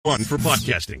One for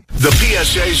podcasting. The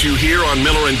PSAs you hear on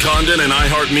Miller and Condon and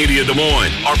iHeartMedia Des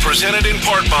Moines are presented in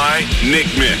part by Nick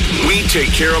Mick. We take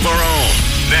care of our own.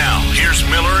 Now, here's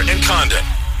Miller and Condon.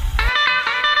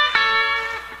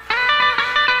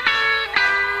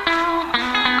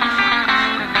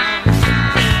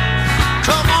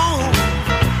 Come on,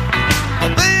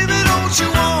 baby, don't you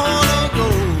wanna go?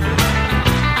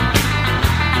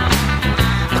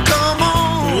 Come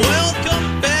on.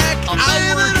 Welcome back.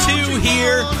 Hour 2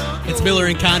 here. It's Miller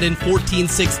and Condon,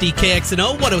 1460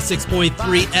 KXNO, 106.3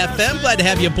 FM. Glad to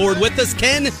have you aboard with us.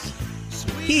 Ken,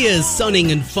 he is sunning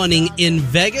and funning in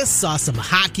Vegas. Saw some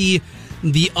hockey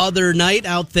the other night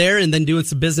out there and then doing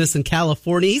some business in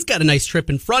California. He's got a nice trip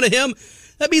in front of him.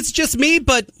 That means it's just me,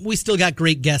 but we still got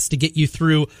great guests to get you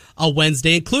through a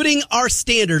Wednesday, including our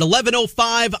standard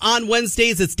 11:05 on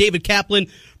Wednesdays. It's David Kaplan,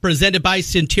 presented by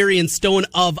Centurion Stone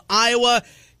of Iowa.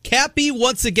 Cappy,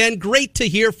 once again, great to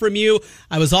hear from you.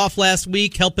 I was off last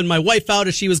week helping my wife out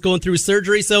as she was going through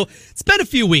surgery, so it's been a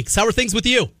few weeks. How are things with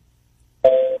you?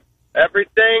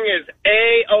 Everything is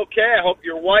A-okay. I hope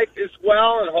your wife is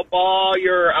well and hope all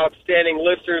your outstanding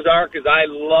listeners are, because I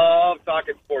love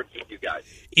talking sports with you guys.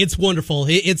 It's wonderful.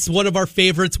 It's one of our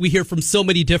favorites. We hear from so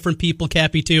many different people,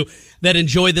 Cappy, too, that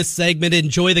enjoy this segment,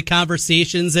 enjoy the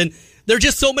conversations, and there are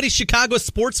just so many Chicago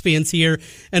sports fans here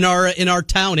in our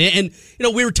town. And you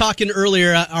know, we were talking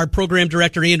earlier, our program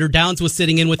director, Andrew Downs, was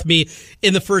sitting in with me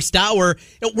in the first hour.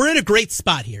 We're in a great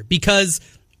spot here because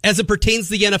as it pertains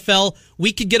to the NFL,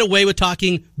 we could get away with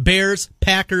talking Bears,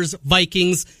 Packers,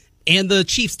 Vikings, and the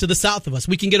Chiefs to the south of us.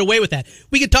 We can get away with that.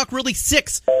 We could talk really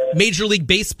 6 Major League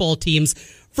Baseball teams.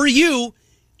 For you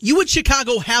in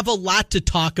Chicago have a lot to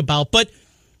talk about, but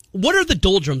what are the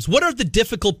doldrums? What are the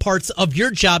difficult parts of your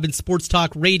job in sports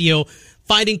talk radio,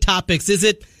 finding topics? Is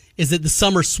it the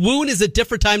summer swoon? Is it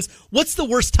different times? What's the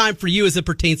worst time for you as it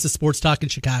pertains to sports talk in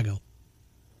Chicago?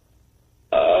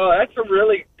 That's a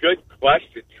really good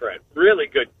question, Trent. Really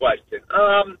good question.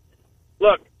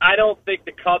 Look, I don't think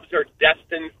the Cubs are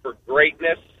destined for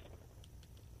greatness.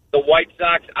 The White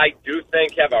Sox, I do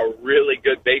think, have a really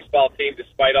good baseball team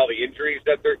despite all the injuries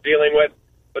that they're dealing with.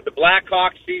 But the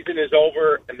Blackhawks season is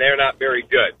over, and they're not very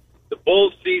good. The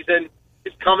Bulls season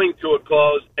is coming to a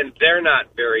close, and they're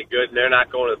not very good, and they're not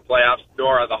going to the playoffs,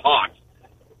 nor are the Hawks.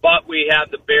 But we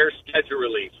have the Bears schedule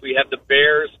release. We have the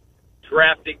Bears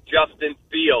drafting Justin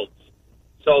Fields.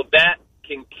 So that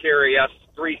can carry us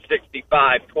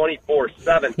 365,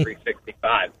 24/7,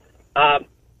 365.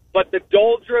 But the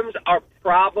doldrums are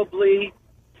probably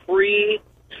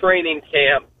pre-training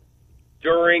camp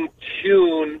during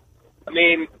June. I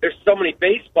mean, there's so many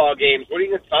baseball games. What are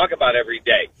you going to talk about every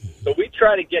day? So we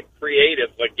try to get creative.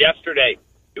 Like yesterday,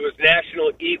 it was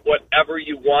National Eat Whatever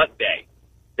You Want Day.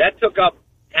 That took up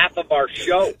half of our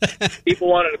show. People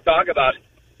wanted to talk about,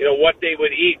 what they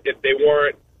would eat if they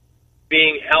weren't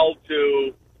being held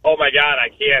to, oh, my God, I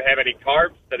can't have any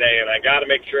carbs today, and I got to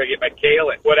make sure I get my kale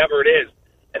and whatever it is.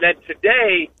 And then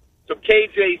today, so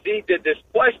KJZ did this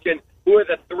question, who are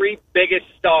the 3 biggest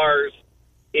stars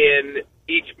in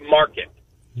each market?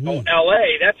 So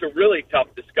L.A., that's a really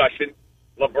tough discussion.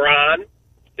 LeBron,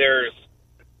 there's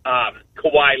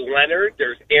Kawhi Leonard,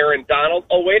 there's Aaron Donald.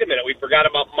 Oh, wait a minute, we forgot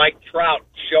about Mike Trout,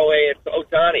 Shohei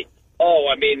Ohtani. Oh,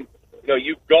 I mean,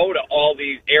 you go to all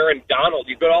these, Aaron Donald,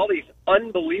 you go to all these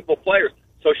unbelievable players.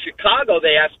 So Chicago,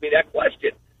 they asked me that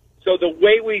question. So the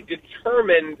way we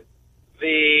determined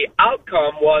the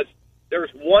outcome was there's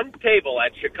one table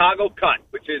at Chicago Cut,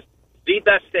 which is the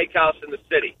best steakhouse in the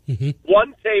city. Mm-hmm.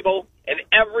 One table, and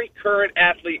every current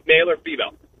athlete, male or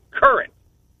female, current,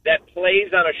 that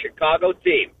plays on a Chicago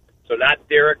team, so not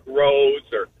Derrick Rose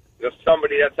or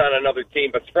somebody that's on another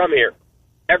team but's from here.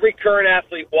 Every current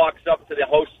athlete walks up to the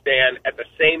host stand at the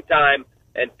same time,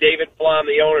 and David Flom,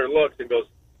 the owner, looks and goes,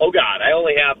 oh, God, I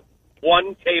only have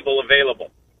one table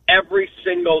available. Every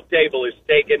single table is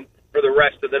taken for the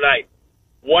rest of the night.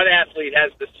 What athlete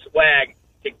has the swag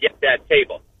to get that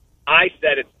table? I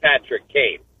said it's Patrick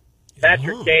Kane.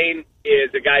 Patrick Kane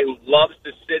is a guy who loves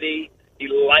the city. He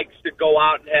likes to go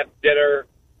out and have dinner.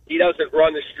 He doesn't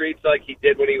run the streets like he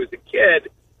did when he was a kid,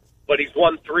 but he's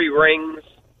won 3 rings.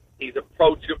 He's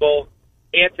approachable.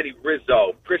 Anthony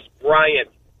Rizzo, Chris Bryant,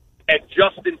 and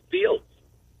Justin Fields.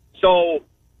 So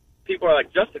people are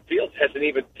like, Justin Fields hasn't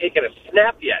even taken a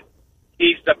snap yet.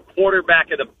 He's the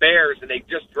quarterback of the Bears, and they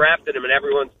just drafted him, and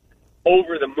everyone's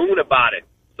over the moon about it.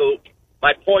 So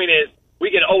my point is,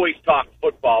 we can always talk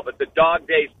football, but the dog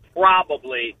days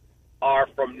probably are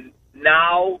from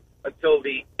now until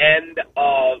the end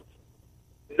of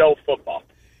no football.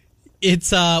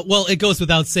 It's, it goes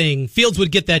without saying, Fields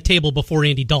would get that table before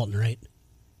Andy Dalton, right?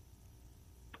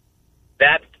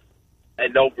 That's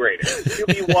no-brainer.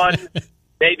 QB1,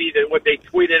 maybe what they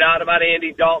tweeted out about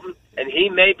Andy Dalton, and he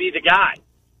may be the guy.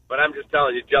 But I'm just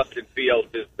telling you, Justin Fields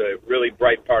is the really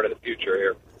bright part of the future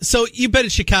here. So you've been in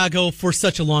Chicago for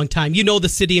such a long time. You know the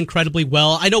city incredibly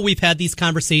well. I know we've had these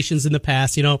conversations in the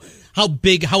past, how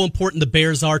big, how important the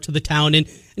Bears are to the town. And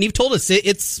you've told us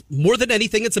it's more than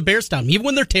anything, it's a Bears town. Even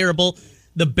when they're terrible,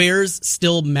 the Bears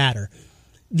still matter.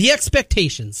 The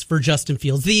expectations for Justin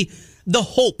Fields, the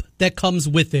hope that comes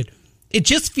with it, it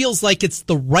just feels like it's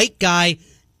the right guy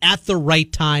at the right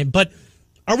time. But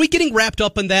are we getting wrapped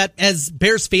up in that as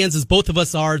Bears fans, as both of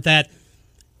us are, that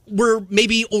we're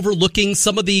maybe overlooking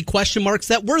some of the question marks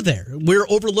that were there? We're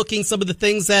overlooking some of the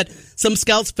things that some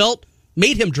scouts felt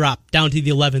made him drop down to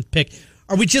the 11th pick.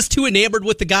 Are we just too enamored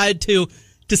with the guy to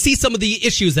see some of the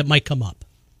issues that might come up?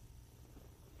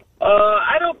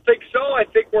 I don't think so. I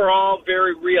think we're all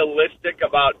very realistic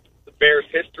about the Bears'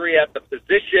 history at the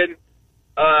position.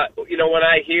 When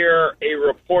I hear a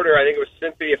reporter, I think it was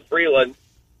Cynthia Freeland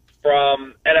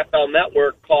from NFL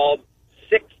Network, called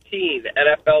 16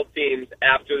 NFL teams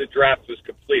after the draft was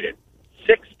completed.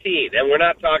 16. And we're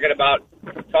not talking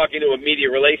to a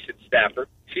media relations staffer.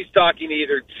 She's talking to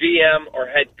either GM or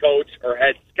head coach or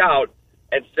head scout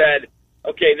and said,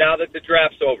 okay, now that the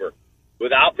draft's over,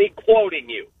 without me quoting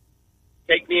you,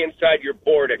 take me inside your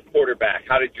board at quarterback.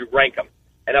 How did you rank them?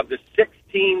 And of the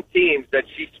 16 teams that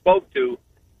she spoke to,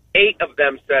 8 of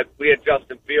them said we had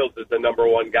Justin Fields as the number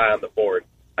one guy on the board,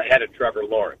 ahead of Trevor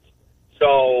Lawrence.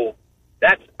 So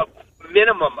that's a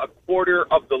minimum a quarter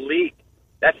of the league.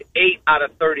 That's 8 out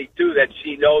of 32 that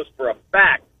she knows for a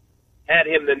fact had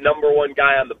him the number one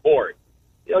guy on the board.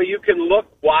 You can look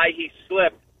why he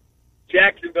slipped.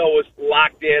 Jacksonville was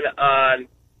locked in on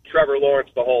Trevor Lawrence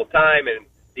the whole time, and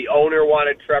the owner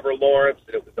wanted Trevor Lawrence,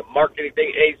 and it was a marketing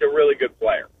thing. He's a really good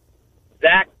player.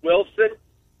 Zach Wilson,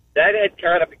 that had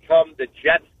kind of become the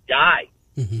Jets guy.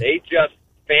 Mm-hmm. They just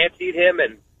fancied him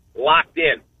and locked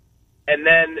in. And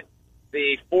then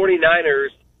the 49ers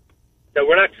said,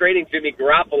 we're not trading Jimmy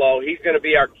Garoppolo. He's going to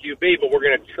be our QB, but we're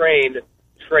going to train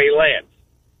Trey Lance.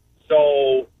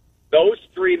 So those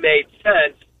three made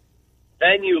sense.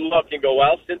 Then you look and go,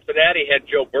 well, Cincinnati had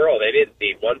Joe Burrow. They didn't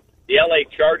need one. The L.A.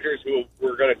 Chargers, who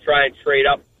were going to try and trade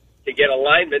up to get a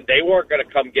lineman, they weren't going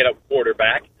to come get a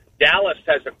quarterback. Dallas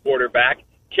has a quarterback.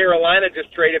 Carolina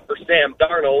just traded for Sam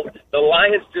Darnold. The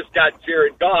Lions just got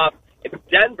Jared Goff. And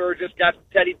Denver just got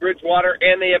Teddy Bridgewater,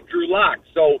 and they have Drew Lock.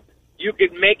 So you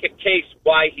could make a case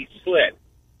why he slid.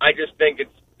 I just think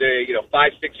it's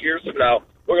 5-6 years from now,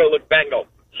 we're going to look back and go,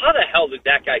 how the hell did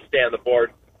that guy stay on the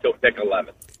board till pick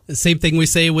 11? The same thing we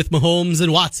say with Mahomes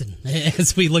and Watson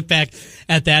as we look back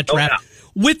at that draft. Yeah.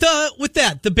 With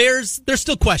that, the Bears, there's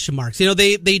still question marks.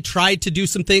 They tried to do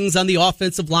some things on the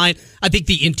offensive line. I think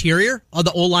the interior of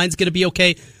the O-line is going to be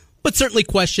okay, but certainly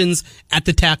questions at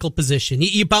the tackle position.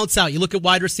 You bounce out. You look at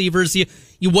wide receivers. You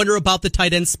wonder about the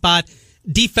tight end spot.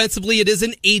 Defensively, it is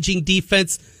an aging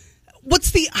defense.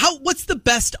 What's the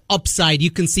best upside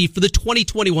you can see for the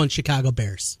 2021 Chicago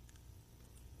Bears?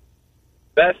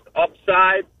 Best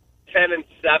upside,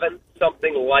 10-7,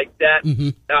 something like that. Mm-hmm.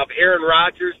 Now, if Aaron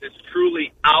Rodgers is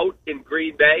truly out in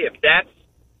Green Bay, if that's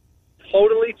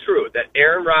totally true, that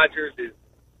Aaron Rodgers is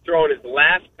throwing his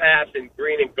last pass in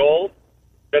green and gold,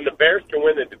 then the Bears can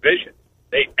win the division.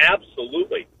 They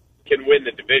absolutely can win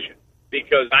the division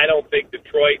because I don't think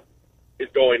Detroit is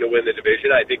going to win the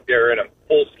division. I think they're in a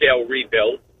full-scale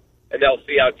rebuild, and they'll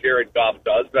see how Jared Goff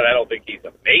does, but I don't think he's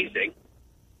amazing.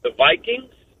 The Vikings,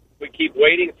 we keep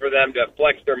waiting for them to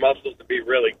flex their muscles to be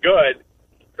really good.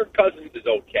 Kirk Cousins is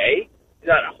okay. He's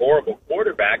not a horrible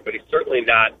quarterback, but he's certainly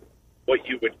not what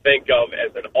you would think of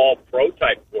as an all-pro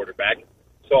type quarterback.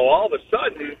 So all of a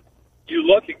sudden, you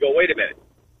look and go, wait a minute.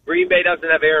 Green Bay doesn't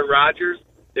have Aaron Rodgers.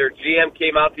 Their GM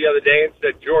came out the other day and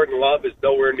said Jordan Love is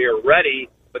nowhere near ready,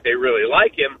 but they really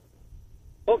like him.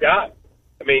 Oh, God.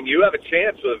 I mean, you have a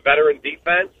chance with a veteran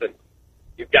defense, and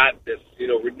you've got this,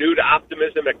 renewed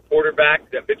optimism at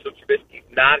quarterback that Mitchell Trubisky's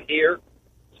not here.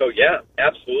 So, yeah,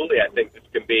 absolutely. I think this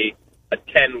can be a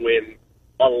 10-win,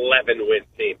 11-win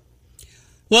team.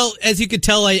 Well, as you could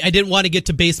tell, I didn't want to get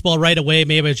to baseball right away.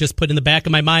 Maybe I was just put in the back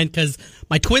of my mind because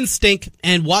my Twins stink,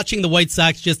 and watching the White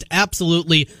Sox just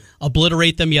absolutely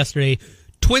obliterate them yesterday.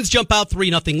 Twins jump out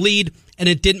 3-0 lead, and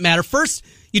it didn't matter. First,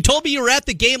 you told me you were at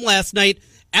the game last night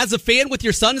as a fan with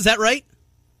your son. Is that right?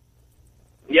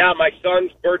 Yeah, my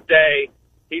son's birthday.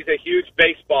 He's a huge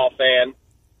baseball fan,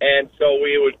 and so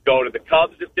we would go to the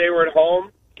Cubs if they were at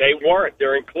home. They weren't.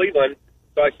 They're in Cleveland.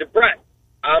 So I said, Brett,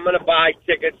 I'm going to buy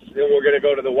tickets, and we're going to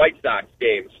go to the White Sox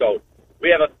game. So we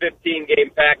have a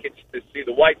 15-game package to see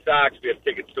the White Sox. We have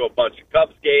tickets to a bunch of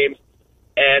Cubs games.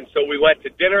 And so we went to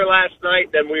dinner last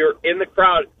night. Then we were in the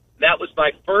crowd. That was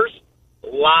my first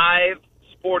live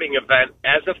sporting event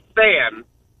as a fan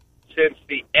since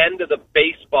the end of the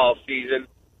baseball season,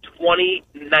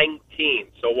 2019.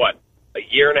 So what, a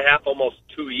year and a half, almost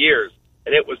 2 years.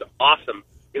 And it was awesome.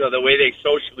 You know, the way they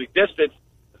socially distance,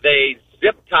 they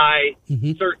zip tie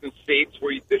certain seats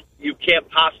where you can't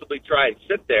possibly try and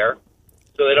sit there,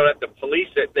 so they don't have to police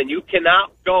it. Then you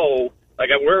cannot go, like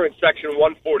we're in section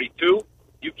 142,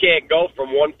 you can't go from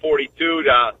 142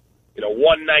 to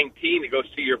 119 to go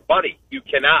see your buddy. You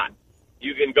cannot.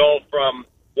 You can go from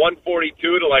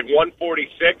 142 to like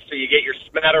 146, so you get your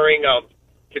smattering of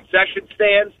concession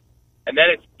stands, and then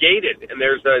it's gated, and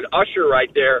there's an usher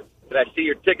right there, and I see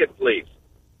your ticket, please.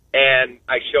 And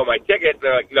I show my ticket, and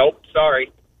they're like, nope, sorry,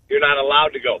 you're not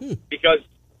allowed to go. Because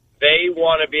they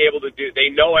want to be able to they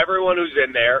know everyone who's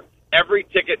in there. Every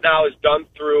ticket now is done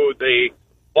through the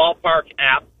ballpark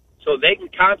app, so they can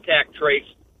contact trace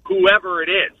whoever it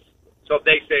is. So if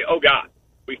they say, oh, God,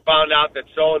 we found out that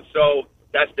so-and-so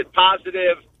tested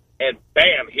positive, and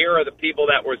bam, here are the people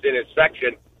that was in his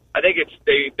section. I think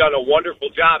they've done a wonderful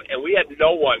job, and we had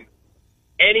no one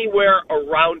anywhere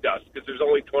around us because there's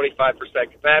only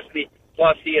 25% capacity,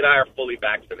 plus he and I are fully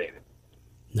vaccinated.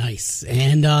 Nice.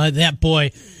 And that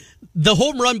boy, the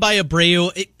home run by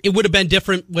Abreu, it would have been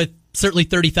different with certainly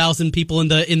 30,000 people in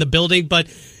the building, but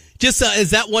just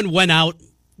as that one went out,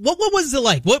 what was it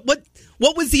like? What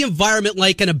was the environment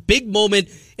like in a big moment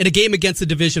in a game against a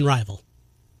division rival?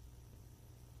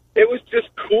 It was just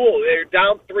cool. They're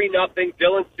down 3-0.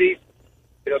 Dylan Cease,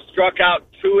 struck out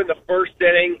 2 in the first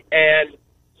inning, and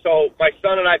so my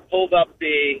son and I pulled up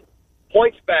the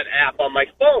PointsBet app on my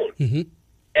phone,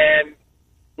 and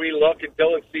we look at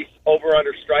Dylan Cease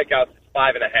over/under strikeouts at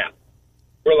 5.5.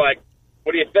 We're like,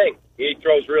 what do you think? He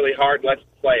throws really hard. Let's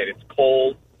play it. It's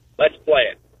cold. Let's play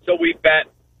it. So we bet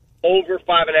over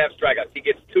 5.5 strikeouts. He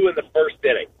gets 2 in the first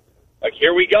inning. Like,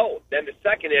 here we go. Then the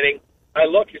second inning, I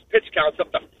look, his pitch count's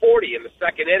up to 40 in the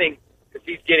second inning because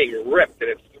he's getting ripped, and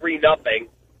it's 3-0.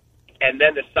 And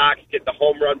then the Sox get the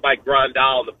home run by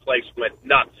Grandal, and the place went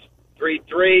nuts.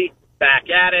 3-3, back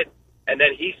at it, and then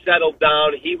he settled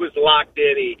down. He was locked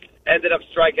in. He ended up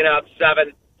striking out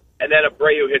 7, and then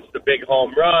Abreu hits the big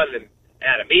home run, and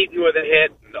Adam Eaton with a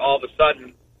hit, and all of a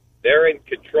sudden they're in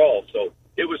control. So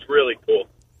it was really cool.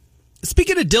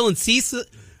 Speaking of Dylan Cease, are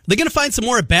they going to find some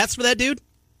more at-bats for that dude?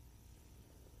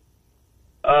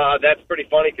 That's pretty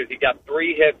funny because he got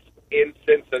 3 hits in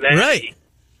Cincinnati. Right.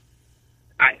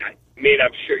 I mean,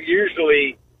 I'm sure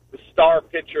usually the star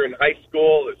pitcher in high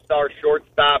school, the star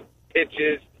shortstop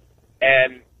pitches,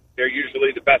 and they're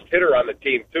usually the best hitter on the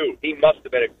team, too. He must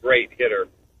have been a great hitter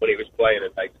when he was playing in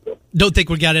high school. Don't think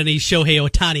we got any Shohei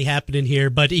Ohtani happening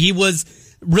here, but he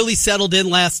was really settled in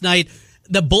last night.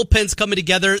 The bullpen's coming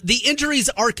together. The injuries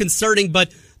are concerning,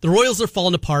 but the Royals are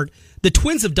falling apart. The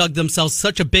Twins have dug themselves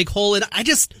such a big hole, and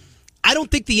I don't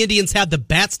think the Indians have the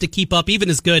bats to keep up, even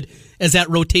as good as that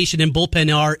rotation and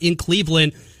bullpen are in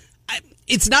Cleveland.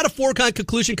 It's not a foregone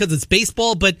conclusion because it's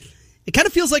baseball, but it kind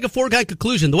of feels like a foregone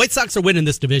conclusion. The White Sox are winning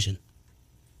this division.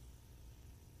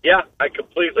 Yeah, I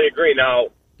completely agree. Now,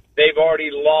 they've already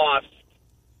lost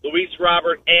Luis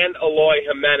Robert and Eloy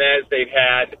Jimenez. They've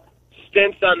had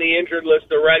stints on the injured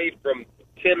list already from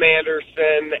Tim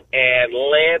Anderson and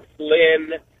Lance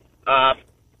Lynn.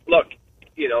 Look,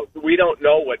 we don't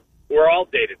know we're all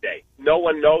day-to-day. No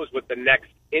one knows what the next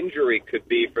injury could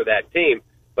be for that team.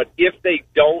 But if they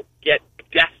don't get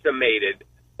decimated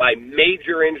by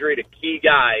major injury to key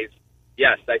guys,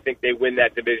 yes, I think they win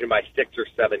that division by 6 or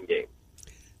 7 games.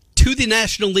 To the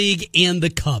National League and the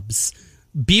Cubs.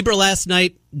 Bieber last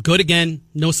night, good again,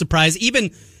 no surprise.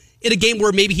 Even in a game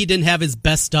where maybe he didn't have his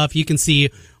best stuff, you can see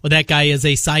that guy is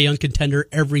a Cy Young contender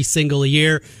every single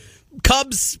year.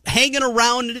 Cubs hanging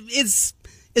around. Is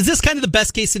this kind of the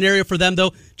best case scenario for them,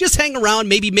 though? Just hang around,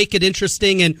 maybe make it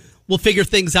interesting, and we'll figure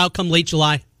things out come late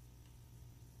July.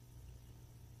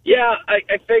 Yeah,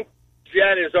 I think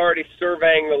Jed is already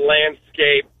surveying the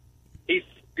landscape. He's,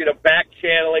 back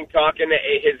channeling, talking to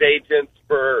his agents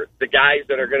for the guys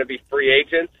that are going to be free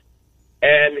agents.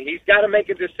 And he's got to make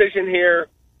a decision here,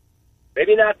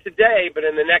 maybe not today, but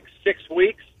in the next 6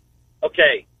 weeks.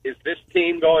 Okay, is this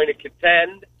team going to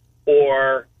contend,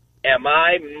 or am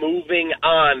I moving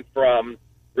on from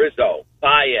Rizzo,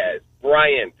 Baez,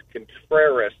 Bryant,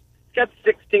 Contreras? He's got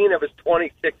 16 of his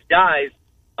 26 guys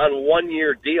on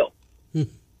 1-year deal,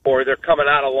 or they're coming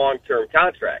out of long-term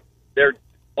contract. They're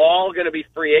all going to be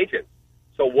free agents.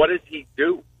 So what does he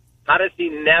do? How does he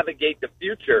navigate the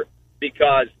future?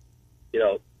 Because,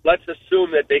 let's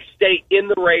assume that they stay in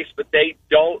the race, but they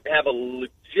don't have a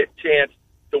legit chance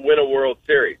to win a World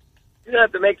Series. You're going to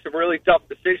have to make some really tough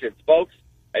decisions, folks.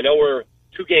 I know we're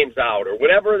 2 games out or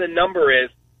whatever the number is.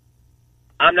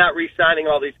 I'm not re-signing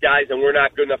all these guys, and we're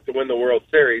not good enough to win the World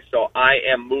Series, so I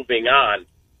am moving on.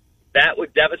 That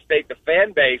would devastate the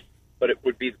fan base, but it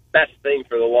would be the best thing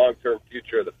for the long-term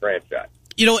future of the franchise.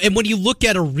 You know, and when you look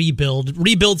at a rebuild,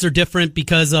 rebuilds are different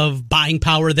because of buying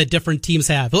power that different teams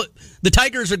have. The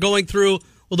Tigers are going through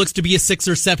what looks to be a 6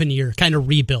 or 7 year kind of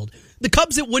rebuild. The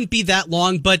Cubs, it wouldn't be that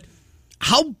long, but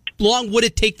how long would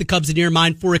it take the Cubs, in your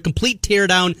mind, for a complete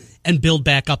teardown and build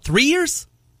back up? 3 years?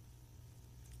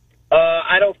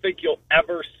 I don't think you'll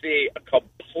ever see a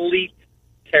complete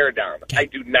teardown. Okay. I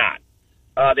do not.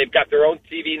 They've got their own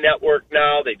TV network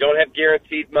now. They don't have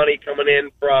guaranteed money coming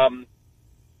in from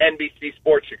NBC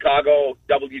Sports Chicago,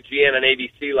 WGN, and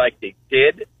ABC like they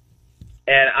did.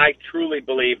 And I truly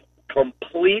believe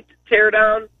complete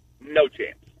teardown, no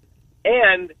chance.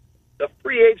 And the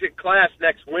free agent class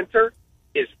next winter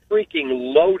is freaking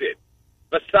loaded.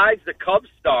 Besides the Cubs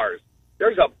stars,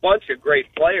 there's a bunch of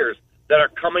great players that are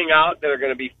coming out that are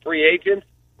going to be free agents.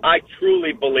 I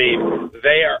truly believe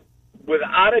they are,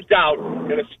 without a doubt,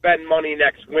 going to spend money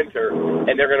next winter,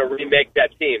 and they're going to remake that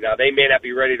team. Now, they may not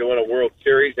be ready to win a World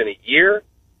Series in a year,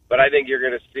 but I think you're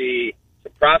going to see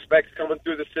some prospects coming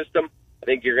through the system. I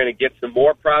think you're going to get some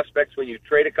more prospects when you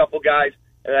trade a couple guys,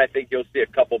 and I think you'll see a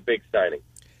couple big signings.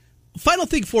 Final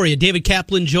thing for you, David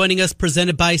Kaplan joining us,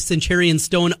 presented by Centurion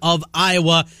Stone of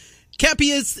Iowa.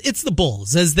 Cappy, it's the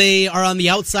Bulls, as they are on the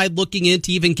outside looking in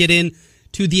to even get in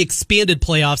to the expanded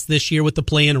playoffs this year with the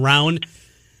play-in round.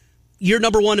 You're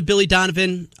number one to Billy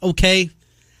Donovan, okay.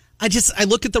 I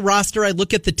look at the roster, I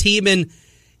look at the team, and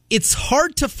it's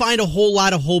hard to find a whole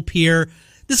lot of hope here.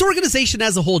 This organization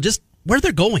as a whole, just where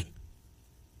they're going.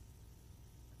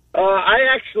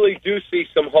 I actually do see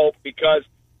some hope because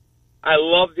I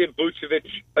love the Vucevic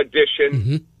addition.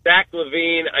 Mm-hmm. Zach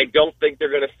LaVine, I don't think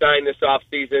they're going to sign this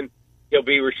offseason. He'll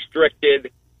be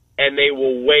restricted, and they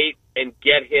will wait and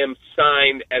get him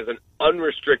signed as an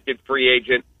unrestricted free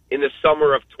agent in the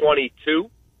summer of 22.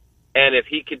 And if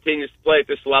he continues to play at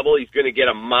this level, he's going to get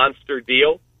a monster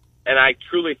deal. And I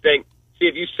truly think,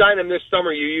 if you sign him this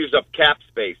summer, you use up cap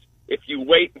space. If you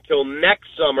wait until next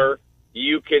summer,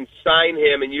 you can sign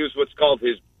him and use what's called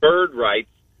his bird rights,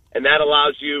 and that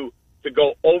allows you to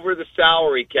go over the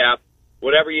salary cap,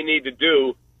 whatever you need to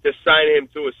do to sign him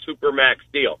to a supermax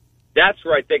deal. That's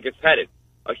where I think it's headed.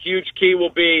 A huge key will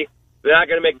be they're not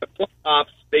going to make the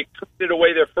playoffs. They traded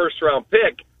away their first-round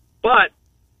pick, but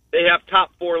they have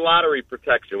top 4 lottery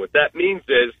protection. What that means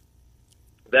is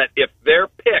that if their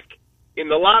pick in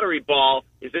the lottery ball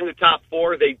is in the top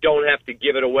 4, they don't have to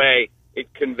give it away.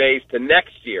 It conveys to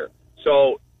next year.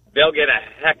 So they'll get a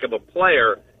heck of a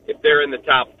player if they're in the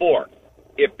top 4.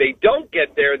 If they don't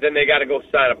get there, then they got to go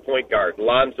sign a point guard.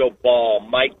 Lonzo Ball,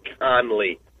 Mike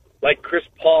Conley. Like Chris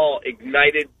Paul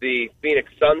ignited the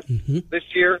Phoenix Suns this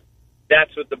year,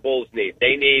 that's what the Bulls need.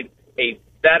 They need a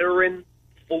veteran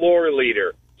floor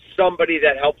leader, somebody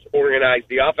that helps organize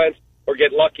the offense, or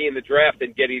get lucky in the draft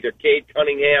and get either Cade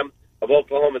Cunningham of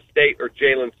Oklahoma State or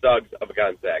Jalen Suggs of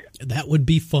Gonzaga. That would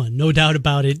be fun, no doubt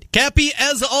about it. Cappy,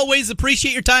 as always,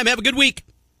 appreciate your time. Have a good week.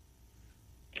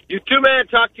 You too, man.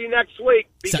 Talk to you next week.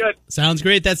 Be good. Sounds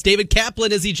great. That's David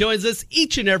Kaplan as he joins us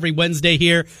each and every Wednesday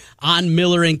here on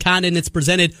Miller and Condon. It's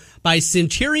presented by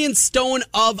Centurion Stone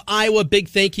of Iowa. Big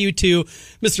thank you to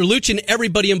Mr. Luch and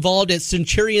everybody involved at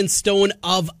Centurion Stone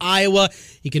of Iowa.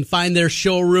 You can find their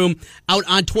showroom out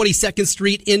on 22nd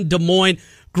Street in Des Moines.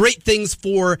 Great things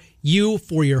for you,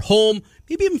 for your home,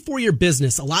 maybe even for your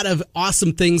business. A lot of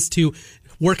awesome things to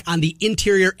work on the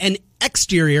interior and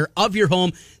exterior of your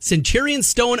home. Centurion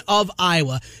Stone of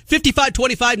Iowa,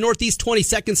 5525 Northeast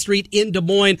 22nd Street in Des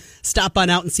Moines. Stop on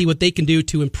out and see what they can do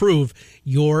to improve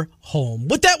your home.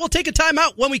 With that, we'll take a time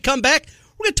out. When we come back,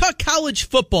 we're going to talk college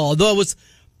football. Though it was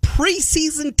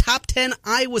preseason top 10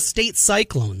 Iowa State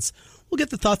Cyclones. We'll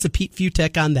get the thoughts of Pete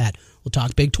Futek on that. We'll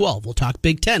talk Big 12. We'll talk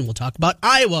Big 10. We'll talk about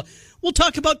Iowa. We'll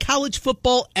talk about college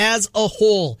football as a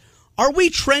whole. Are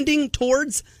we trending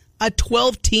towards a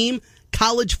 12-team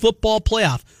college football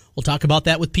playoff? We'll talk about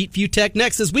that with Pete Futek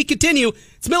next as we continue.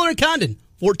 It's Miller and Condon,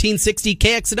 1460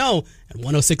 KXNO and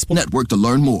 106. Network to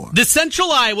learn more. The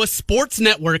Central Iowa Sports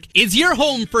Network is your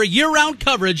home for year-round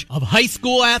coverage of high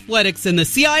school athletics in the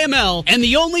CIML and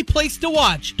the only place to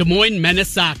watch Des Moines Menace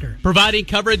Soccer. Providing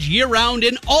coverage year-round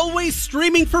and always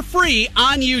streaming for free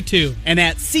on YouTube and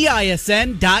at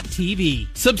CISN.TV.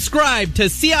 Subscribe to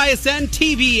CISN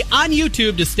TV on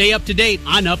YouTube to stay up to date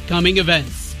on upcoming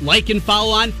events. Like and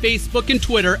follow on Facebook and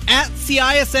Twitter at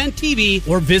CISN TV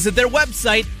or visit their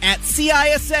website at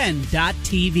CISN.TV.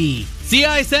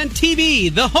 CISN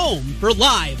TV, the home for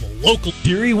live local.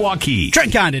 Deary Waukee.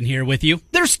 Trent Condon here with you.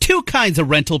 There's two kinds of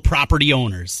rental property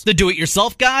owners. The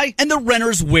do-it-yourself guy and the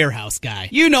renter's warehouse guy.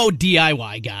 You know,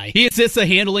 DIY guy. He insists on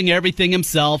handling everything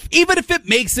himself, even if it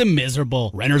makes him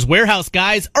miserable. Renter's warehouse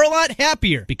guys are a lot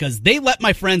happier because they let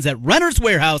my friends at Renter's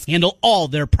Warehouse handle all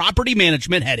their property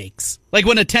management headaches. Like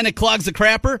when a tenant clogs a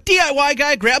crapper, DIY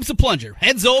guy grabs a plunger,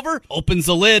 heads over, opens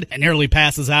the lid, and nearly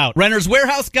passes out. Renter's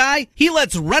Warehouse guy, he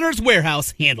lets Renter's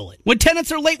Warehouse handle it. When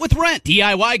tenants are late with rent,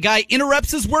 DIY guy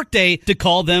interrupts his workday to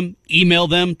call them, email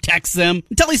them, text them,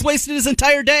 until he's wasted his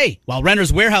entire day. While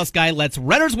Renter's Warehouse guy lets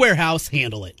Renter's Warehouse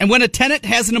handle it. And when a tenant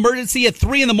has an emergency at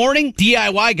 3 a.m,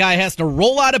 DIY guy has to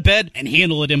roll out of bed and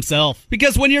handle it himself.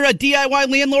 Because when you're a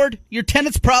DIY landlord, your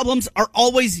tenant's problems are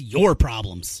always your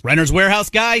problems. Renter's Warehouse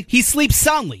guy, he sleeps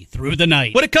soundly through the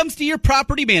night. When it comes to your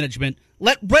property management,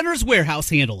 let Renter's Warehouse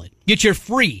handle it. Get your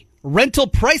free rental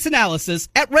price analysis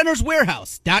at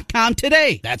renterswarehouse.com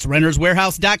today. That's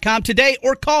renterswarehouse.com today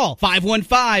or call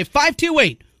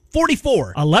 515-528-44.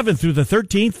 11th through the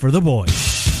 13th for the boys.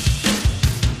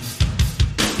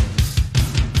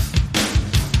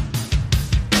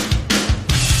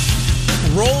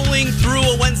 Rolling through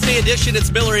a Wednesday edition,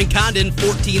 it's Miller and Condon,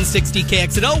 1460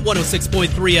 KXNO,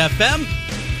 106.3 FM.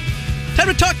 Time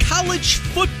to talk college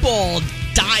football,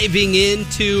 diving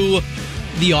into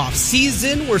the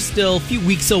off-season. We're still a few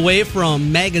weeks away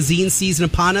from magazine season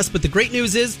upon us, but the great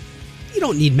news is you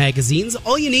don't need magazines.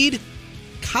 All you need,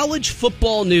 college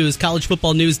football news,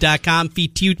 collegefootballnews.com.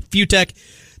 Futek,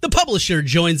 the publisher,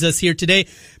 joins us here today.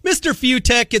 Mr.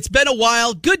 Futek, it's been a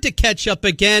while. Good to catch up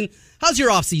again. How's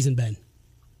your off-season been?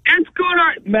 It's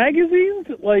good. Magazines?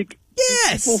 Like,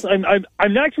 yes.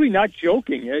 I'm actually not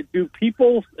joking. Do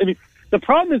people, I mean, the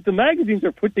problem is the magazines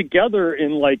are put together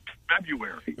in, like,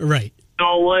 February. Right.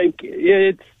 So, like,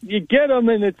 you get them,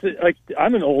 and it's, like,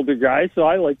 I'm an older guy, so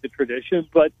I like the tradition,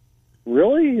 but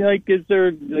really? Like,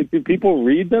 do people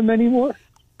read them anymore?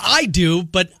 I do,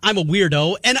 but I'm a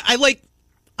weirdo, and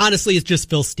honestly, it's just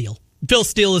Phil Steele. Phil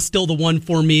Steele is still the one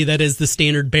for me that is the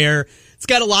standard bearer. It's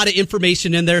got a lot of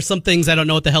information in there. Some things I don't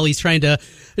know what the hell he's trying to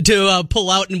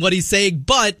pull out and what he's saying,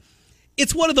 but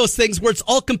it's one of those things where it's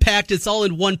all compact. It's all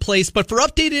in one place. But for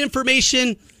updated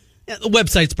information, the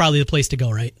website's probably the place to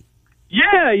go, right?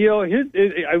 Yeah,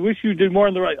 I wish you did more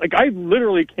on the right. Like, I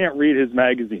literally can't read his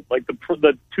magazine. Like, the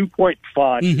 2-point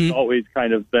font has always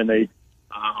kind of been a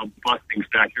busting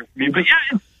factor for me. But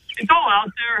yeah, it's all out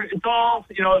there. It's all,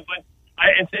 but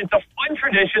it's a fun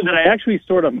tradition that I actually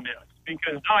sort of miss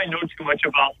because now I know too much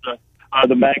about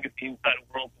the magazine side of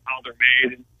the world and how they're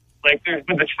made. And, like, there's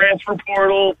been the transfer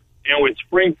portal, and with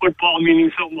spring football meaning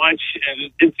so much,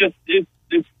 and it's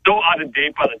so out of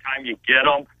date by the time you get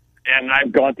them. And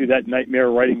I've gone through that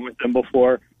nightmare writing with them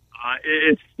before.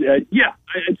 It's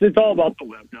all about the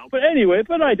web now. But anyway,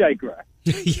 I digress.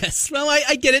 Yes, well,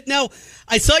 I get it. Now,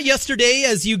 I saw yesterday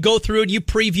as you go through and you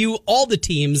preview all the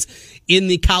teams in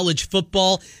the college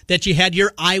football that you had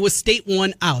your Iowa State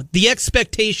one out. The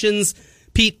expectations,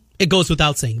 Pete, it goes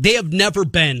without saying. They have never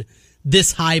been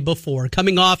this high before.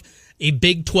 Coming off a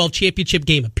Big 12 championship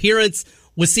game appearance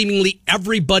with seemingly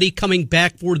everybody coming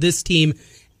back for this team.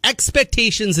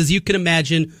 Expectations, as you can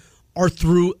imagine, are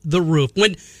through the roof.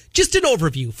 Just an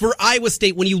overview for Iowa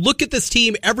State, when you look at this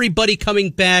team, everybody coming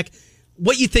back,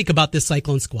 what you think about this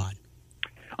Cyclone squad?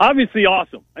 Obviously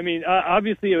awesome. I mean,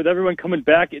 obviously with everyone coming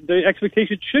back, the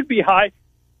expectations should be high.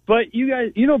 But you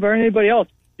guys, better than anybody else,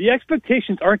 the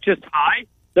expectations aren't just high.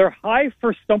 They're high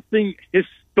for something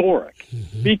historic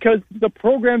because the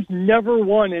program's never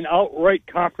won an outright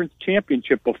conference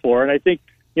championship before. And I think,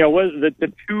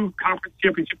 the two conference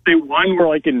championships they won were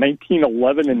like in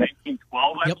 1911 and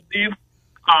 1912, I believe.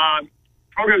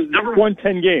 Program's never won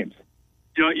 10 games.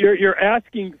 You're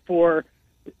asking for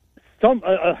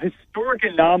a historic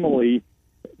anomaly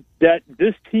that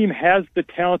this team has the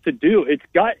talent to do. It's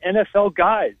got NFL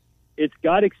guys. It's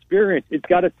got experience. It's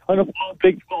got a ton of all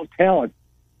Big 12 talent.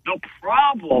 The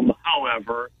problem,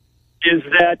 however, is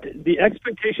that the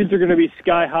expectations are going to be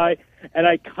sky high. And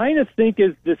I kind of think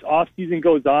as this offseason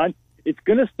goes on, it's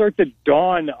going to start to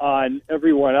dawn on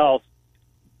everyone else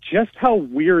just how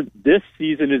weird this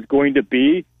season is going to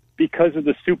be because of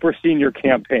the super senior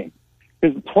campaign.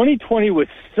 Because 2020 was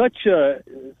such a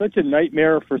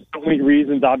nightmare for so many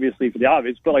reasons, obviously for the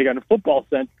obvious, but like on a football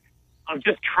sense, of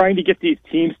just trying to get these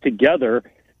teams together.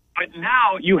 But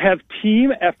now you have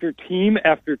team after team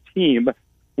after team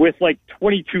with like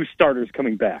 22 starters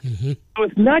coming back. So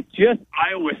it's not just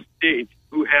Iowa State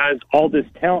who has all this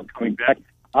talent coming back.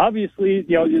 Obviously,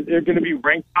 they're going to be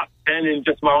ranked top 10 in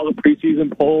just about all the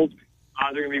preseason polls.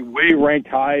 They're going to be way ranked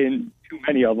high in too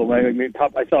many of them.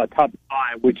 I saw a top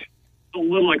 5, which is a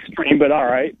little extreme, but all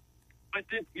right. But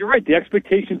you're right. The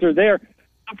expectations are there.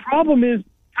 The problem is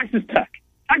Texas Tech.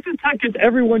 Texas Tech gets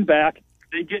everyone back.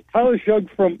 They get Tyler Shugg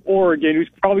from Oregon, who's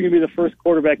probably going to be the first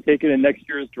quarterback taken in next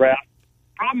year's draft.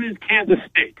 Problem is Kansas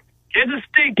State. Kansas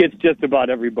State gets just about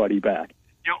everybody back.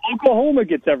 Oklahoma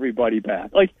gets everybody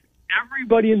back. Like,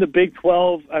 everybody in the Big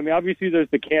 12, I mean, obviously there's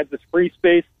the Kansas free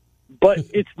space, but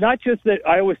it's not just that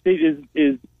Iowa State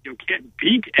can't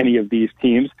beat any of these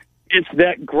teams. It's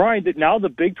that grind that now the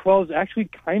Big 12 is actually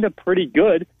kind of pretty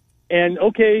good. And,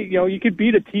 okay, you could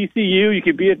beat a TCU, you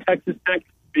could beat a Texas Tech.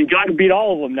 You got to beat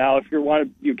all of them now if you want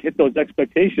to hit those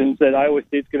expectations that Iowa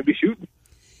State's going to be shooting.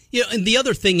 And the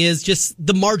other thing is just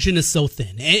the margin is so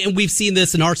thin. And we've seen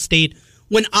this in our state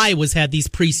when Iowa's had these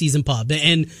preseason pubs.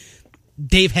 And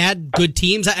they've had good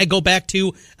teams. I go back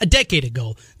to a decade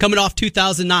ago, coming off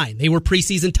 2009. They were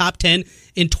preseason top 10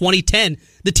 in 2010.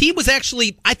 The team was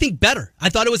actually, I think, better. I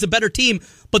thought it was a better team,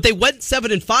 but they went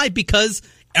 7-5 because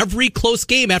every close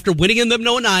game after winning in them in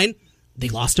 2009, they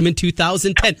lost them in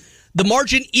 2010. The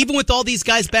margin, even with all these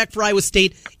guys back for Iowa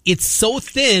State, it's so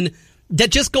thin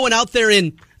that just going out there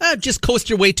and just coast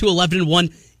your way to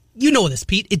 11-1, you know this,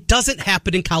 Pete. It doesn't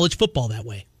happen in college football that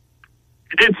way.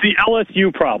 It's the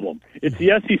LSU problem. It's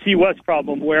the SEC West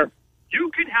problem where you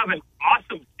can have an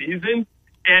awesome season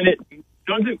and it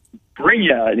doesn't bring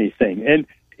you anything. And,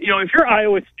 if you're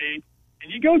Iowa State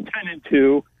and you go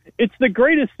 10-2, it's the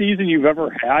greatest season you've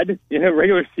ever had in a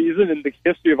regular season in the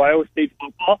history of Iowa State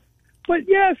football. But,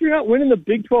 if you're not winning the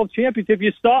Big 12 championship,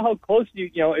 you saw how close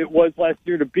it was last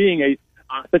year to being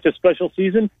such a special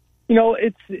season. So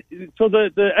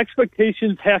the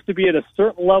expectations have to be at a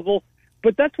certain level.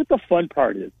 But that's what the fun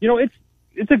part is.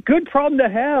 It's a good problem to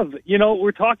have.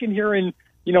 We're talking here in,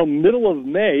 middle of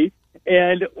May,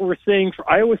 and we're saying for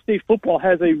Iowa State football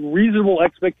has a reasonable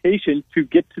expectation to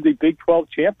get to the Big 12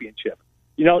 championship.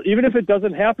 Even if it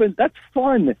doesn't happen, that's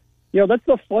fun. That's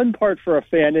the fun part for a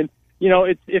fan. And,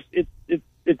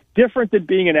 it's different than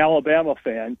being an Alabama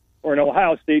fan or an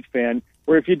Ohio State fan,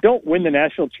 where if you don't win the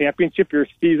national championship, your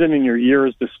season and your year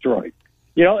is destroyed.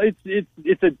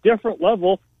 It's a different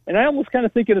level. And I almost kind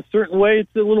of think in a certain way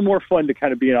it's a little more fun to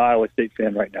kind of be an Iowa State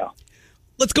fan right now.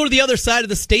 Let's go to the other side of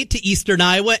the state, to Eastern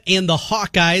Iowa and the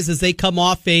Hawkeyes, as they come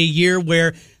off a year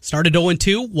where started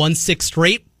 0-2, won 6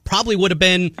 straight. Probably would have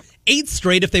been 8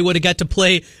 straight if they would have got to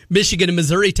play Michigan and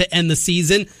Missouri to end the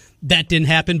season. That didn't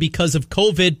happen because of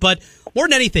COVID. But more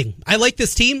than anything, I like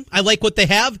this team. I like what they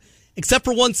have, except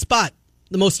for one spot,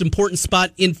 the most important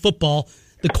spot in football,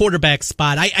 the quarterback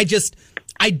spot.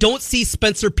 I don't see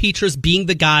Spencer Petras being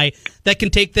the guy that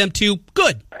can take them to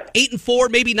good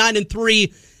 8-4, maybe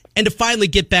 9-3, and to finally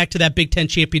get back to that Big Ten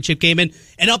championship game and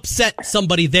upset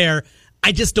somebody there.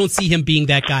 I just don't see him being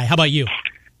that guy. How about you?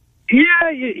 Yeah,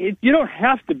 you don't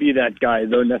have to be that guy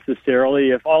though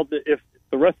necessarily. If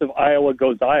the rest of Iowa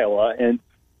goes Iowa and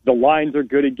the lines are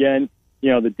good again,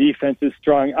 the defense is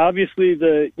strong. Obviously,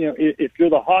 if you're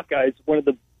the Hawkeyes, one of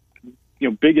the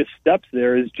biggest steps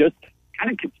there is just kind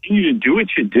of continue to do what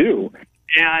you do.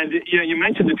 And, you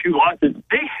mentioned the 2 losses.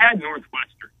 They had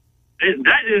Northwestern.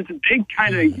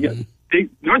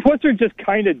 Northwestern just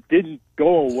kind of didn't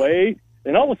go away,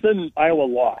 and all of a sudden Iowa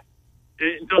lost.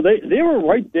 So they were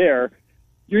right there.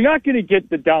 You're not going to get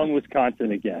the down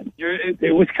Wisconsin again.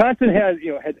 Wisconsin had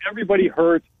everybody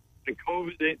hurt. The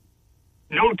COVID,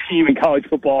 no team in college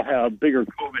football had a bigger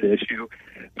COVID issue.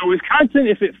 So Wisconsin,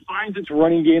 if it finds its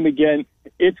running game again,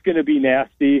 it's going to be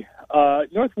nasty.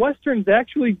 Northwestern's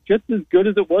actually just as good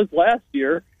as it was last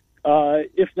year,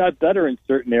 if not better in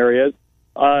certain areas.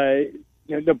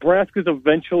 Nebraska's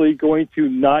eventually going to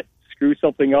not screw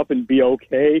something up and be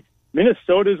okay.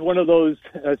 Minnesota's one of those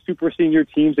super senior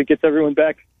teams that gets everyone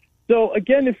back. So,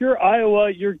 again, if you're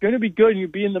Iowa, you're going to be good and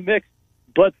you'll be in the mix.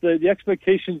 But the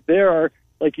expectations there are,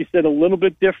 like you said, a little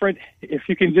bit different. If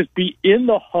you can just be in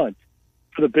the hunt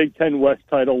for the Big Ten West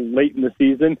title late in the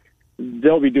season,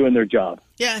 they'll be doing their job.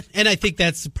 Yeah, and I think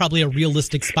that's probably a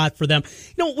realistic spot for them.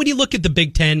 When you look at the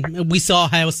Big Ten, we saw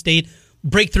Ohio State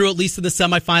break through at least in the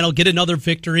semifinal, get another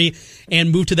victory,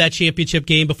 and move to that championship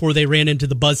game before they ran into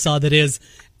the buzzsaw that is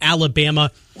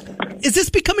Alabama. Is this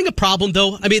becoming a problem,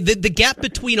 though? I mean, the gap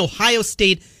between Ohio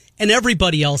State and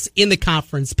everybody else in the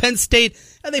conference. Penn State,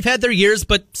 they've had their years,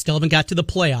 but still haven't got to the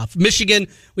playoff. Michigan,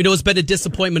 we know, has been a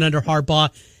disappointment under Harbaugh.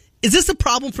 Is this a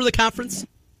problem for the conference?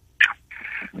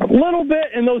 A little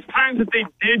bit. In those times that they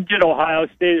did get Ohio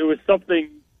State, it was something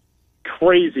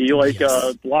crazy, like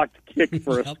a blocked kick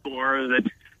for a score,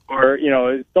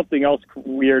 or something else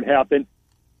weird happened.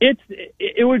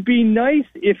 it would be nice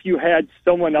if you had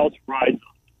someone else rise up.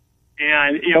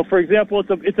 And, for example,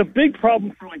 it's a big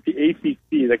problem for like the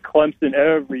ACC that Clemson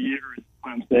every year is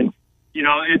Clemson.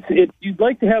 You'd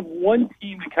like to have one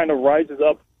team that kind of rises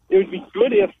up. It would be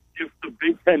good if the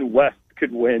Big Ten West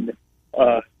could win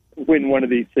one of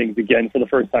these things again for the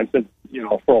first time since,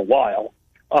 for a while.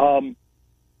 And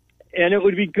it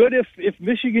would be good if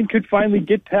Michigan could finally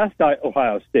get past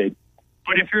Ohio State.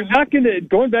 But if you're not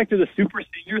going back to the super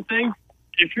senior thing,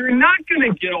 if you're not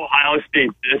going to get Ohio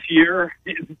State this year,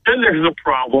 then there's a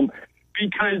problem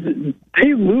because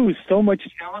they lose so much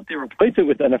talent. They replace it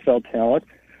with NFL talent.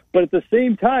 But at the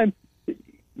same time,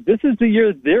 this is the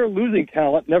year they're losing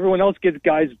talent and everyone else gets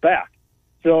guys back.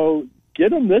 So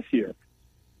get them this year.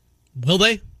 Will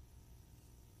they?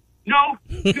 No,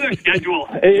 it's their schedule.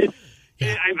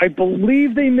 I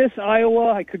believe they miss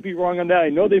Iowa. I could be wrong on that. I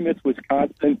know they miss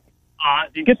Wisconsin.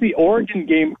 You get the Oregon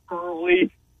game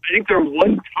early. I think their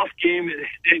one tough game,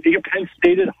 they get Penn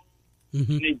State at home.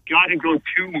 Mm-hmm. And they got to go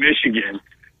to Michigan.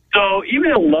 So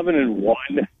even 11-1,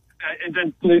 and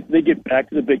then they get back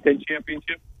to the Big Ten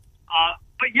championship.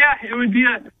 But yeah, it would be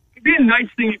a nice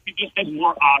thing if you just had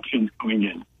more options coming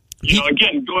in.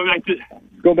 Again, going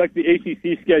back to the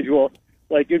ACC schedule,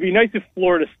 like it'd be nice if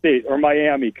Florida State or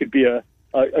Miami could be a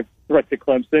threat to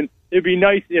Clemson. It'd be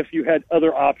nice if you had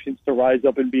other options to rise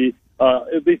up and be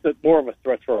at least more of a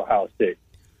threat for Ohio State.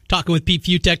 Talking with Pete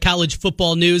Fiutak, college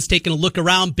football news, taking a look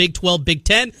around Big 12, Big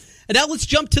 10. And now let's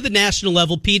jump to the national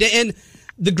level, Pete, and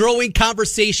the growing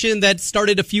conversation that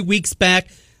started a few weeks back,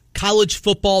 college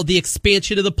football, the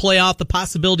expansion of the playoff, the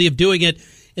possibility of doing it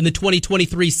in the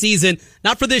 2023 season.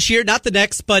 Not for this year, not the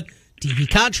next, but TV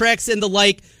contracts and the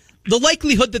like. The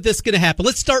likelihood that this is going to happen.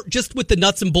 Let's start just with the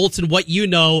nuts and bolts and what you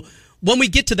know. When we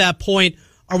get to that point,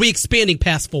 are we expanding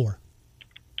past 4?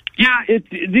 Yeah,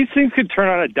 these things could turn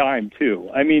on a dime, too.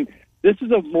 I mean, this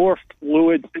is a more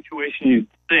fluid situation you'd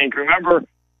think. Remember,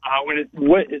 when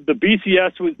the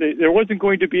BCS there wasn't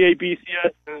going to be a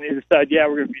BCS, and they decided,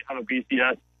 we're going to have a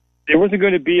BCS. There wasn't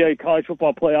going to be a college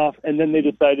football playoff, and then they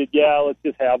decided, let's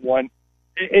just have one.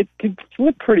 It can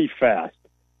flip pretty fast.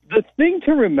 The thing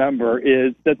to remember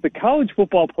is that the college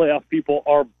football playoff people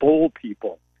are bowl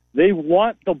people. They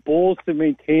want the bowls to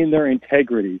maintain their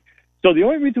integrity. So the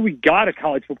only reason we got a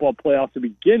college football playoff to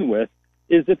begin with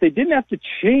is that they didn't have to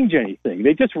change anything.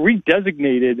 They just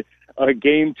redesignated a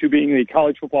game to being the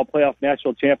college football playoff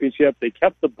national championship. They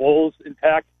kept the bowls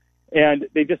intact, and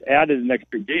they just added an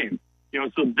extra game.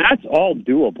 So that's all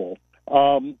doable.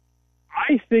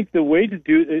 I think the way to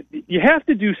do it, you have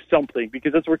to do something,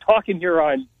 because as we're talking here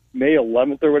on May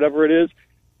 11th or whatever it is,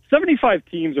 75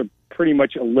 teams are pretty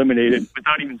much eliminated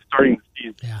without even starting the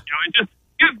season. Yeah.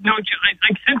 You have no chance.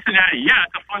 Like Cincinnati,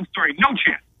 it's a fun story. No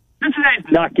chance. Cincinnati's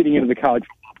not getting into the college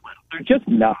football playoff. They're just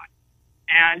not.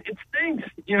 And it stinks.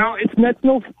 That's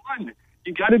no fun.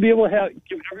 You got to be able to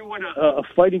give everyone a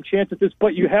fighting chance at this,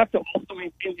 but you have to also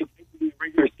maintain the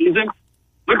regular season.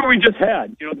 Look what we just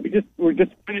had. We're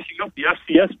just finishing up the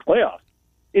FCS playoffs.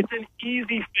 It's an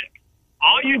easy fix.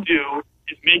 All you do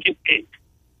is make it 8.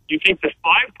 You take the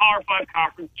 5 Power 5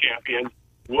 conference champions,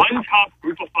 1 top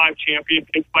Group of 5 champion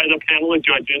picked by the panel of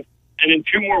judges, and then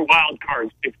 2 more wild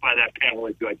cards picked by that panel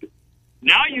of judges.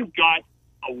 Now you've got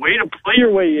a way to play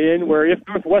your way in where if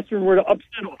Northwestern were to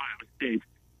upset Ohio State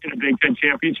in a Big Ten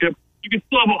championship, you can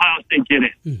still have Ohio State get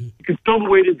in. Mm-hmm. You can still have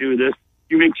a way to do this.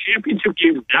 You make championship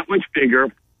games that much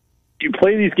bigger. You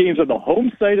play these games on the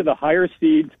home site of the higher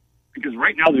seeds, because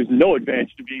right now there's no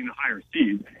advantage to being the higher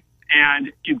seed.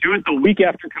 And you do it the week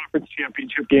after conference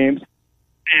championship games.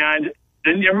 And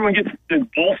then everyone gets, the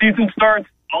bowl season starts.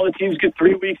 All the teams get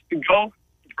 3 weeks to go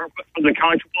for the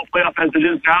college football playoff as it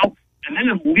is now. And then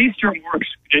at least you're more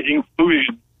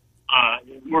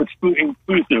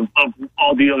inclusive of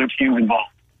all the other teams involved.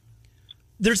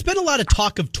 There's been a lot of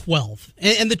talk of 12.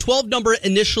 And the 12 number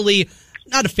initially,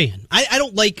 not a fan. I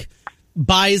don't like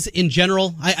buys in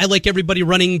general. I like everybody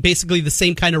running basically the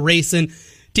same kind of race. And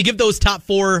to give those top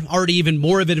 4 already even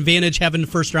more of an advantage having the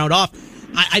first round off,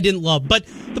 I didn't love. But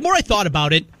the more I thought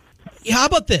about it, how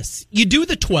about this? You do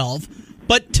the 12,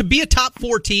 but to be a top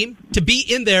 4 team, to be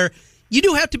in there, you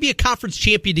do have to be a conference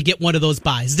champion to get one of those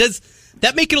buys. Does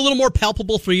that make it a little more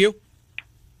palpable for you?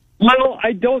 Well,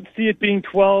 I don't see it being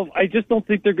 12. I just don't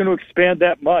think they're going to expand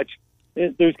that much.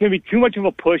 There's going to be too much of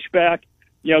a pushback.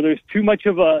 There's too much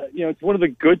of a, it's one of the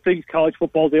good things college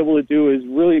football is able to do is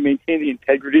really maintain the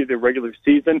integrity of the regular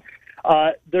season.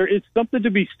 There is something to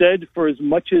be said for as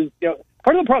much as,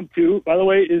 part of the problem, too, by the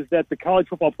way, is that the college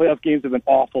football playoff games have been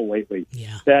awful lately.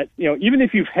 Yeah. That, even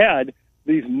if you've had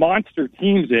these monster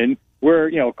teams in, where,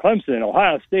 Clemson,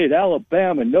 Ohio State,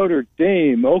 Alabama, Notre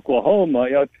Dame, Oklahoma,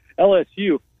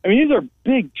 LSU. I mean, these are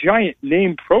big, giant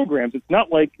name programs. It's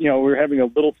not like, we're having a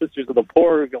Little Sisters of the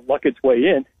Poor luck its way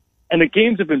in. And the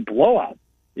games have been blowouts.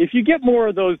 If you get more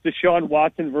of those Deshaun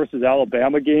Watson versus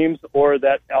Alabama games, or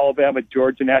that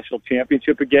Alabama-Georgia national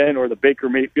championship again, or the Baker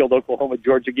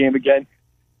Mayfield-Oklahoma-Georgia game again,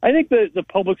 I think the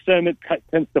public sentiment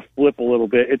tends to flip a little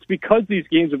bit. It's because these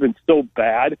games have been so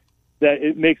bad that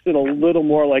it makes it a little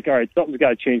more like, all right, something's got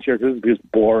to change here because it's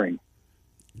just boring.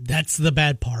 That's the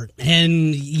bad part.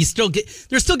 And there's still going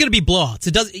to be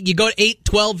blowouts. You go to 8,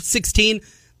 12, 16,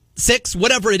 6,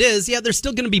 whatever it is, there's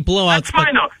still going to be blowouts. That's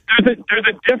fine, though. There's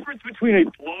a difference between a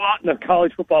blowout in the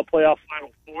college football playoff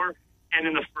Final Four and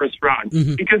in the first round.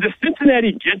 Mm-hmm. Because if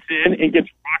Cincinnati gets in and gets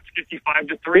rocked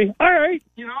 55-3, all right,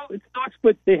 it sucks,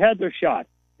 but they had their shot.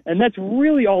 And that's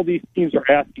really all these teams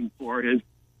are asking for is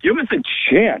give us a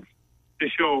chance to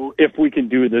show if we can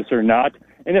do this or not.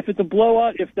 And if it's a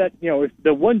blowout, if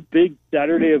the one big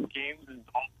Saturday of games is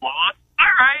all blowouts,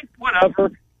 all right, whatever.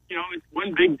 It's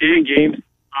one big day of games.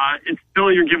 It's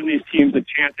still you're giving these teams a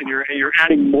chance, and you're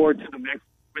adding more to the mix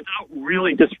without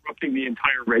really disrupting the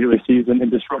entire regular season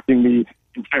and disrupting the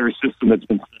entire system that's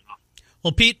been set up.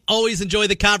 Well, Pete, always enjoy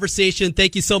the conversation.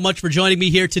 Thank you so much for joining me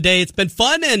here today. It's been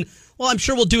fun, and, I'm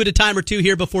sure we'll do it a time or two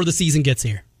here before the season gets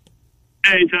here.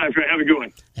 Anytime, Trey. Have a good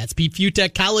one. That's Pete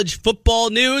Fiutak, college football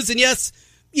news. And yes,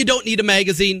 you don't need a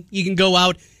magazine. You can go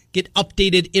out, get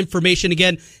updated information.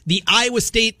 Again, the Iowa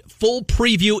State full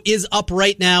preview is up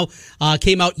right now.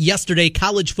 Came out yesterday,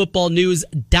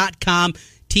 collegefootballnews.com.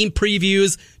 Team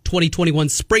previews, 2021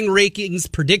 spring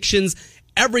rankings, predictions,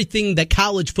 everything that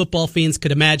college football fans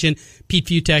could imagine. Pete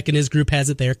Fiutak and his group has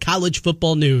it there,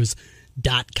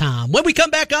 collegefootballnews.com. When we come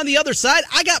back on the other side,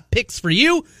 I got picks for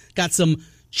you. Got some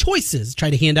choices. Try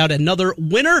to hand out another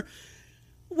winner.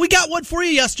 We got one for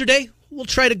you yesterday. We'll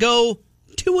try to go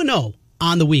 2-0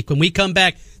 on the week. When we come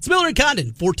back, it's Miller and Condon,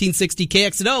 1460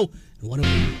 KXNO. And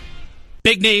 101.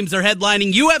 Big names are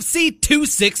headlining UFC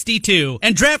 262.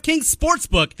 And DraftKings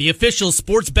Sportsbook, the official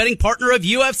sports betting partner of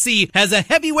UFC, has a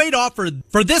heavyweight offer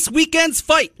for this weekend's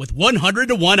fight with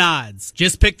 100-1 odds.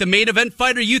 Just pick the main event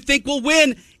fighter you think will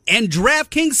win, and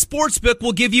DraftKings Sportsbook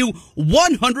will give you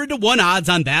 100-1 odds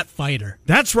on that fighter.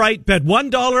 That's right. Bet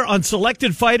 $1 on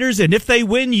selected fighters, and if they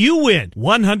win, you win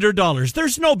 $100.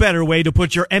 There's no better way to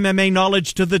put your MMA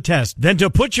knowledge to the test than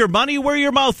to put your money where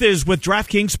your mouth is with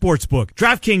DraftKings Sportsbook.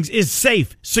 DraftKings is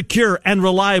safe, secure, and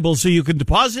reliable, so you can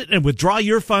deposit and withdraw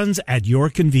your funds at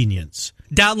your convenience.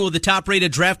 Download the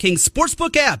top-rated DraftKings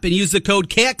Sportsbook app and use the code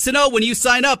KXNO when you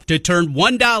sign up to turn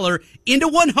 $1 into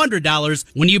 $100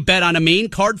 when you bet on a main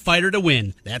card fighter to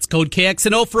win. That's code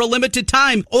KXNO for a limited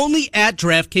time, only at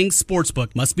DraftKings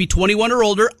Sportsbook. Must be 21 or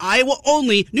older, Iowa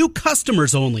only, new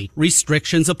customers only.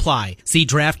 Restrictions apply. See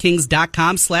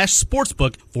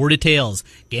DraftKings.com/sportsbook for details.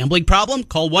 Gambling problem?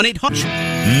 Call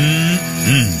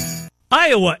 1-800.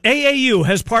 Iowa AAU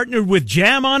has partnered with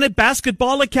Jam On It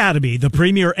Basketball Academy, the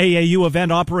premier AAU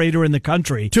event operator in the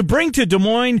country, to bring to Des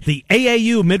Moines the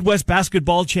AAU Midwest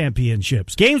Basketball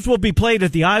Championships. Games will be played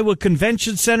at the Iowa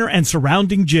Convention Center and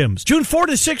surrounding gyms. June 4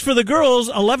 to 6 for the girls,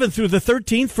 11th through the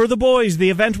 13th for the boys. The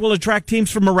event will attract teams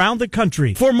from around the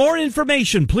country. For more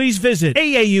information, please visit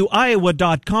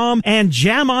aauiowa.com and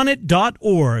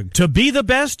jamonit.org. To be the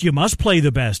best, you must play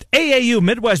the best. AAU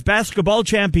Midwest Basketball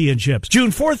Championships,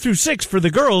 June 4th through 6th for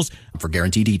the girls. For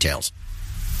guarantee details.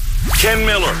 Ken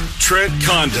Miller, Trent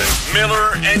Condon,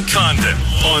 Miller and Condon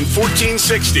on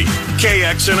 1460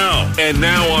 KXNO and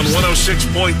now on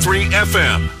 106.3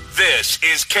 FM. This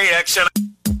is KXNO.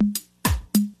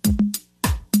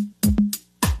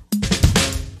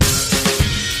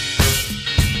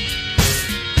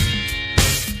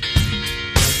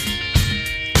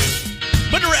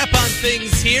 Putting a wrap on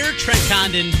things here. Trent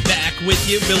Condon back with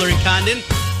you, Miller and Condon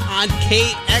on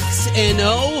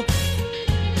KXNO.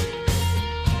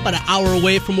 About an hour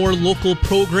away from more local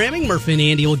programming. Murphy and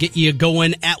Andy will get you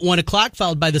going at 1 o'clock,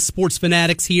 followed by the Sports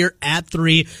Fanatics here at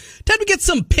 3. Time to get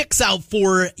some picks out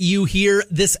for you here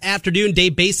this afternoon. Day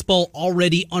baseball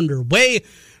already underway.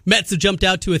 Mets have jumped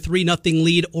out to a 3-0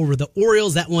 lead over the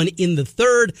Orioles. That one in the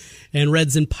third. And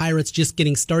Reds and Pirates just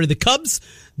getting started. The Cubs,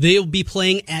 they'll be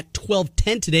playing at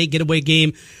 12:10 today. Getaway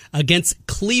game against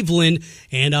Cleveland.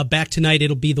 And back tonight,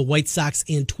 it'll be the White Sox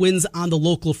and Twins on the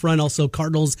local front. Also,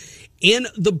 Cardinals and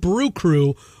the Brew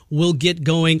Crew will get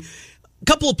going. A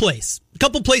couple of places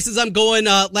I'm going.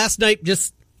 Last night,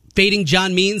 just fading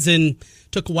John Means, and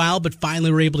took a while, but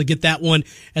finally were able to get that one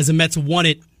as the Mets won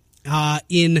it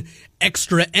in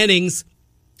extra innings.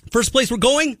 First place we're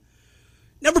going,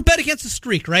 never bet against a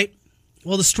streak, right?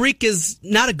 Well, the streak is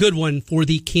not a good one for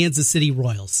the Kansas City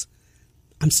Royals.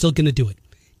 I'm still going to do it.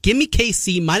 Give me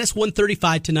KC minus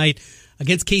 135 tonight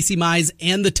against Casey Mize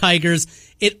and the Tigers.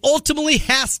 It ultimately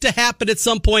has to happen at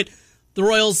some point. The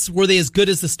Royals, were they as good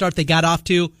as the start they got off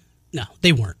to? No,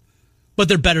 they weren't. But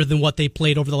they're better than what they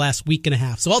played over the last week and a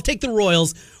half. So I'll take the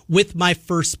Royals with my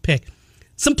first pick.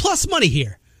 Some plus money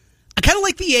here. I kind of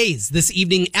like the A's this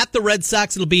evening at the Red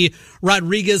Sox. It'll be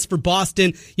Rodriguez for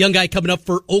Boston. Young guy coming up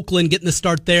for Oakland, getting the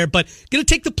start there. But going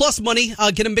to take the plus money.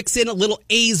 Going to mix in a little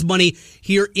A's money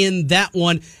here in that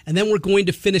one. And then we're going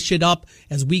to finish it up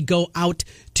as we go out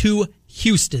to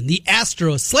Houston. The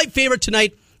Astros, slight favorite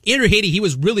tonight. Andrew Heaney, he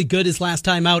was really good his last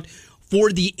time out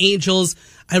for the Angels.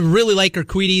 I really like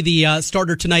Urquidy, the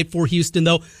starter tonight for Houston,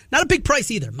 though. Not a big price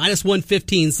either, minus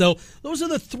 115. So those are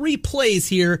the three plays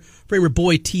here for your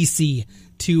boy TC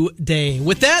today.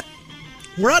 With that,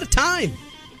 we're out of time.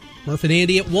 Murph and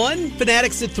Andy at 1,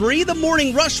 Fanatics at 3. The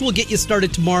Morning Rush will get you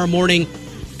started tomorrow morning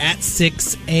at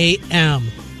 6 a.m.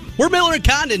 We're Miller and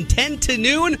Condon, 10 to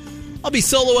noon. I'll be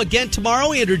solo again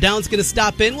tomorrow. Andrew Downs going to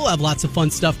stop in. We'll have lots of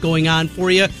fun stuff going on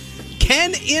for you.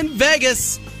 Ken in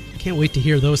Vegas. Can't wait to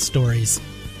hear those stories.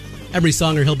 Every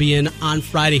Songer he'll be in on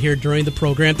Friday here during the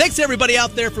program. Thanks to everybody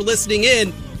out there for listening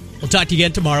in. We'll talk to you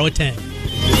again tomorrow at 10.